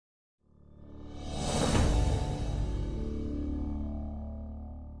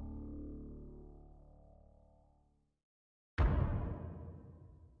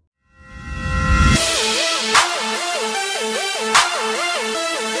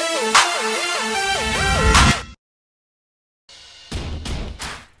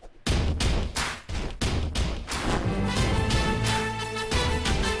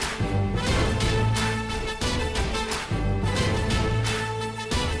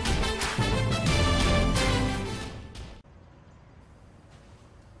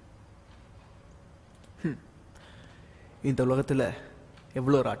இந்த உலகத்தில்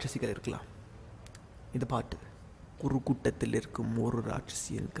எவ்வளோ ராட்சசிகள் இருக்கலாம். இந்த பாட்டு ஒரு கூட்டத்தில் இருக்கும் ஒரு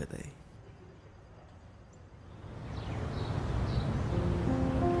ராட்சசியின் கதை.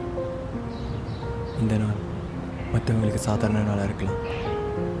 இந்த நாள் மற்றவங்களுக்கு சாதாரண நாளாக இருக்கலாம்,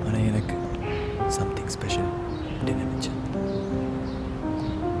 ஆனால் எனக்கு சம்திங் ஸ்பெஷல் அப்படின்னு நினச்சேன்.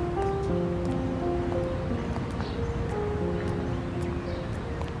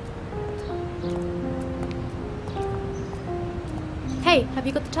 Hey, have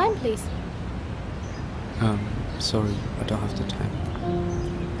you got the time, please? Sorry, I don't have the time.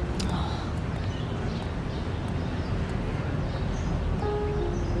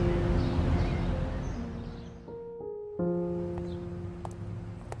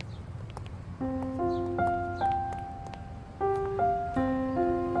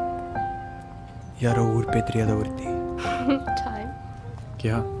 யாரோ ஊர் பேர் தெரியாத ஒருத்தி Time.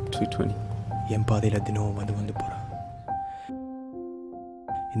 Yeah, 2:20. என் பாதையில் தினமும் வந்து போகிறான்.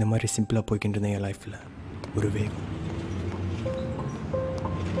 இந்த மாதிரி சிம்பிளாக போய்கிட்டு இருந்தேன் என் லைஃப்பில். ஒரு வேகம்,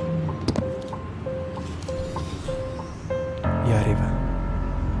 யார் இவன்?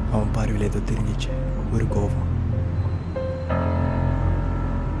 அவன் பார்வையில் ஏதோ தெரிஞ்சிச்சு, ஒரு கோபம்.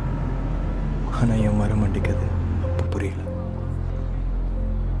 ஆனால் என் மரம் மண்டிக்கிறது அப்போ புரியல.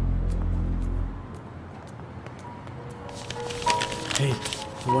 Hey,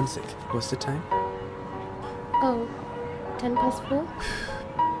 one sec. What's the time? Oh, 4:10.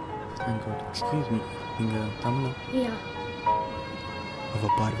 Thank God. Excuse me. Inga Tamila? Yeah.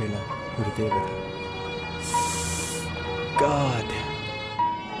 அவள் பார்வையில் ஒரு தேவதை. God.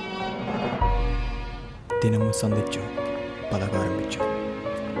 தினமும் சந்திச்சோம், பழக ஆரம்பித்தோம்.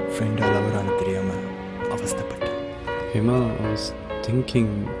 ஃப்ரெண்டால் அவரானு தெரியாமல் அவஸ்தைப்பட்டேன். Hema, I was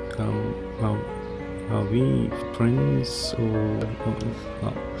thinking, are we friends or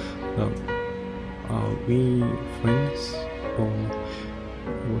are we friends or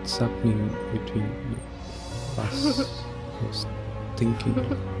what's happening between us? I was thinking.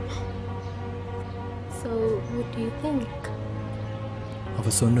 So, what do you think?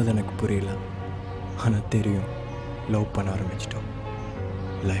 அவள் சொன்னது எனக்கு புரியல, ஆனால் தெரியும், லவ் பண்ண ஆரம்பிச்சிட்டோம்.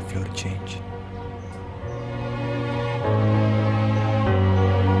 லைஃப்பில் ஒரு change.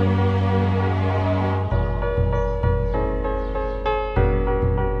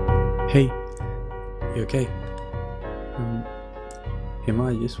 Hey, you okay? Hema,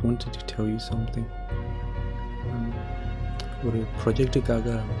 I just wanted to tell you something. For a project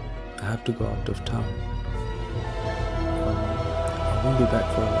Gaga, I have to go out of town. I won't be back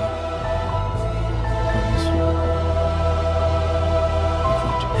for a while. I miss you.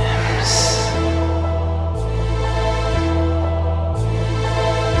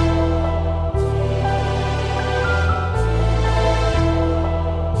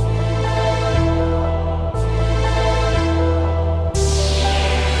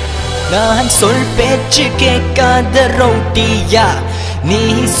 நான் சொல் பேச்சு கேட்காத ரோட்டியா, நீ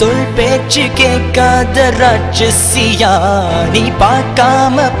சொல் பேச்சு கேட்காத ராட்சசியா. நீ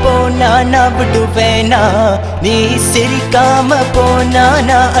பார்க்காம போனா நான் விடுவேனா, நீ சிரிக்காம போனா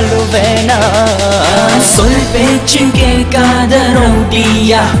நான் அழுவேனா. சொல் பேச்சு கேட்காத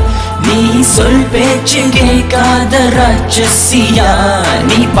ரோட்டியா, நீ சொல் பேச்சு கேட்காத ராட்சசியா.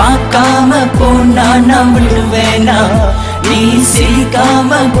 நீ பார்க்காம போனா நான் விடுவேனா, நீ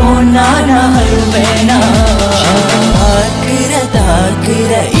சிரிக்காம போனா நான் அழுவேனா.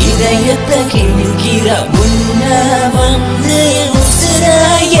 தாக்குற இதயத்தை கிழிக்கிற முன்ன வந்து உசுர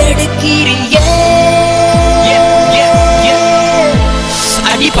எடுக்கிறியே.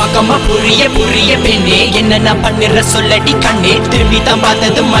 அடி பார்க்காம புரிய பெண்ணே, என்ன நான் பண்ணுற சொல்லடி கண்ணே. திரும்பி தான்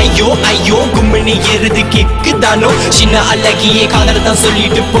பார்த்தது ஐயோ ஐயோ, கும்மினி எருது கிக்கு தானோ. சின்ன அழகியே காதல தான்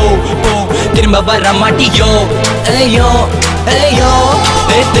சொல்லிட்டு போ, திரும்ப வர மாட்டியோ. ஐயோ ஐயோ,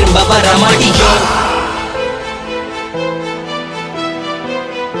 திரும்ப வர மாட்டியோ.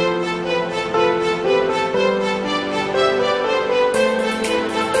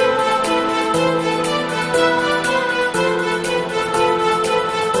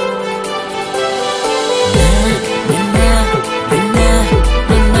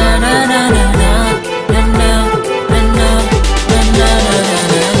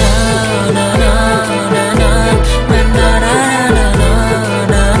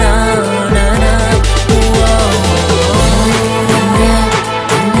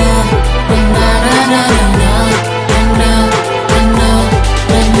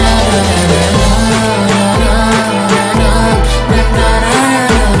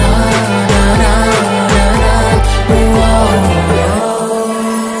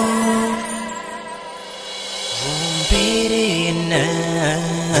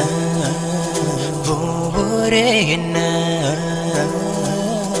 என்ன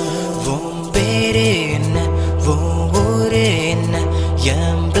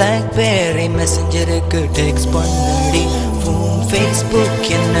BlackBerry மெசஞ்சருக்கு டெக்ஸ்ட் பண்ணடி உன் ஃபேஸ்புக்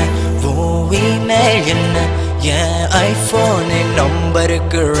என்ன உன் இமெயில் என்ன என் ஐஃபோனின்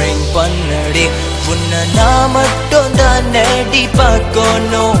நம்பருக்கு ரிங் பண்ணடி உன்னை நான் மட்டும் தான் நடி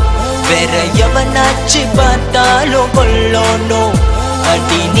பார்க்கணும் வேற எவனாச்சு பார்த்தாலும் கொல்லணும்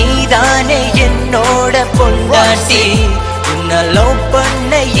அடி நீதானே என்னோட பொண்டாட்டி உன்னை லவ்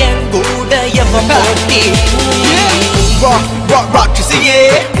பண்ண என் கூட எவன் போட்டி ராட்சசியே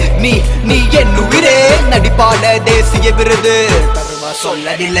நீ நீ என் உயிரே நடிப்பான தேசிய விருது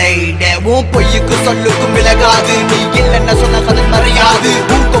சொல்லடில்லை உன் பொய்யுக்கு சொல்லுக்கும் விலகாது நீ இல்லைன்னா சொன்ன கதை மறையாது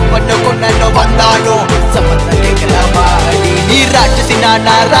உன் கொப்பண்ண கொண்ட வந்தாலும் சம்பந்தம் கேட்கலாமா நீ ராட்சசி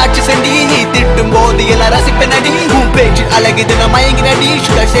நானா ராட்சசண்டி நீ திட்டும் போது எல்லாம் ரசிப்பனடி உன் பேச்சு அழகுது நான் மயங்கினடி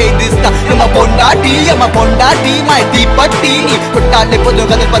சுடர் செய்து நம்ம பொண்டாட்டி மாய் தீப்பட்டி நீ தொட்டாலே பொது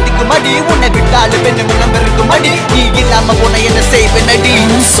கதை பத்திக்கும் அடி உன்னை விட்டாலே பெண்ணு மனம் இருக்கும் அடி நீ இல்லாம போன என்ன செய்வனடி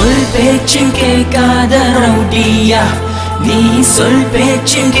சொல் பேச்சு கேட்காத ரவுடியா நீ சொல்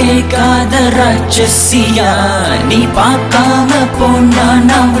பேச்சு கேட்காத ராட்சசியா நீ பார்க்காம போனா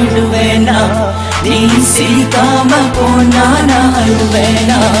நான் விடுவேனா நீ சிரிக்காம போனா நான்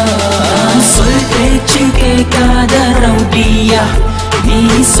அழுவேனா சொல் பேச்சு கேட்காத ரவுடியா நீ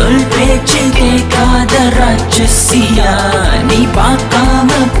சொல் பேச்சு கேட்காத ராட்சசியா நீ பார்க்காம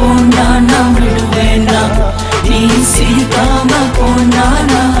போனா நான் விடுவேனா நீ சிரிக்காம போனா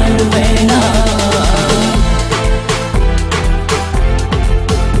நான் அழுவேனா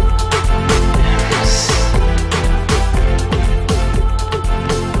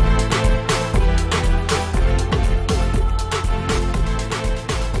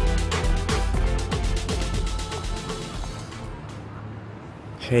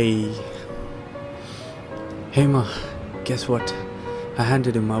Hey Ma, guess what? I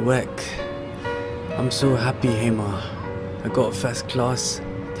handed in my work. I'm so happy, hey Ma. I got first class,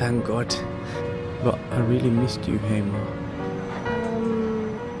 thank God. But I really missed you, hey Ma.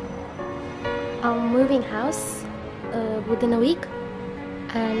 I'm moving house within a week,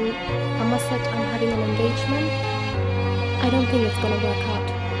 and Amma said I'm having an engagement. I don't think it's gonna work out.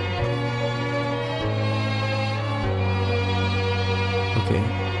 Okay.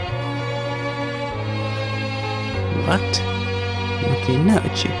 What? Okay, now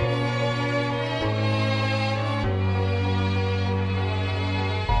it's you.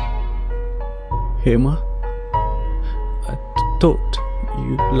 Hey Ma, I thought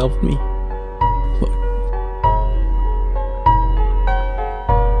you loved me. But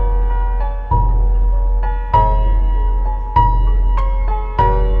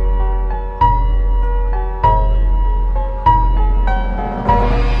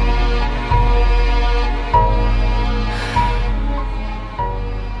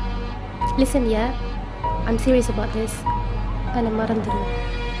Listen, yeah, I'm serious about this, and I'm marandiru.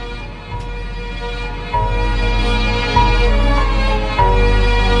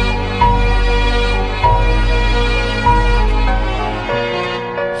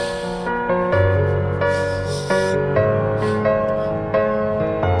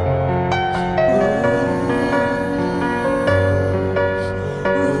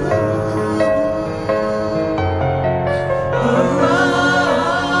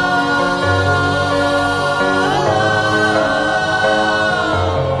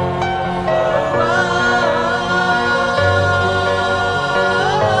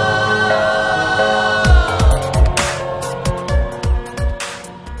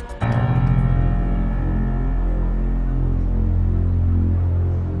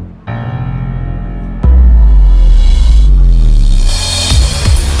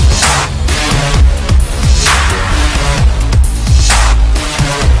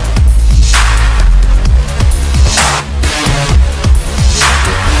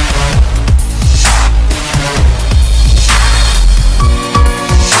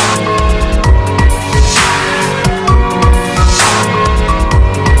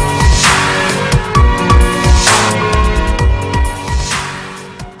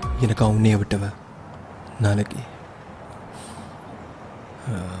 எனக்கு அவனையே விட்டவ நாளைக்கு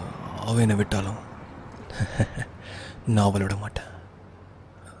அவன் என்னை விட்டாலும் நான் அவளை விட மாட்டேன்.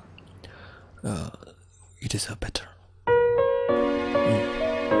 It is a better.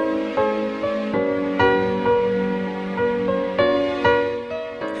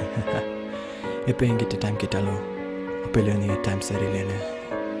 எப்போ என்கிட்ட டைம் கேட்டாலும் அப்போலேருந்து என் டைம் சரியில்லைன்னு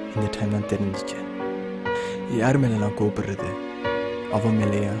இந்த டைம் தான் தெரிஞ்சிச்சு. யார் மேலே நான் கோபப்படுறது, அவன்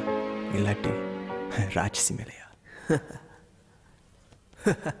மேலேயா இல்லாட்டி ராட்சசி மேலேயா?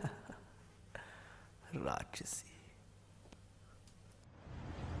 ராட்சசி.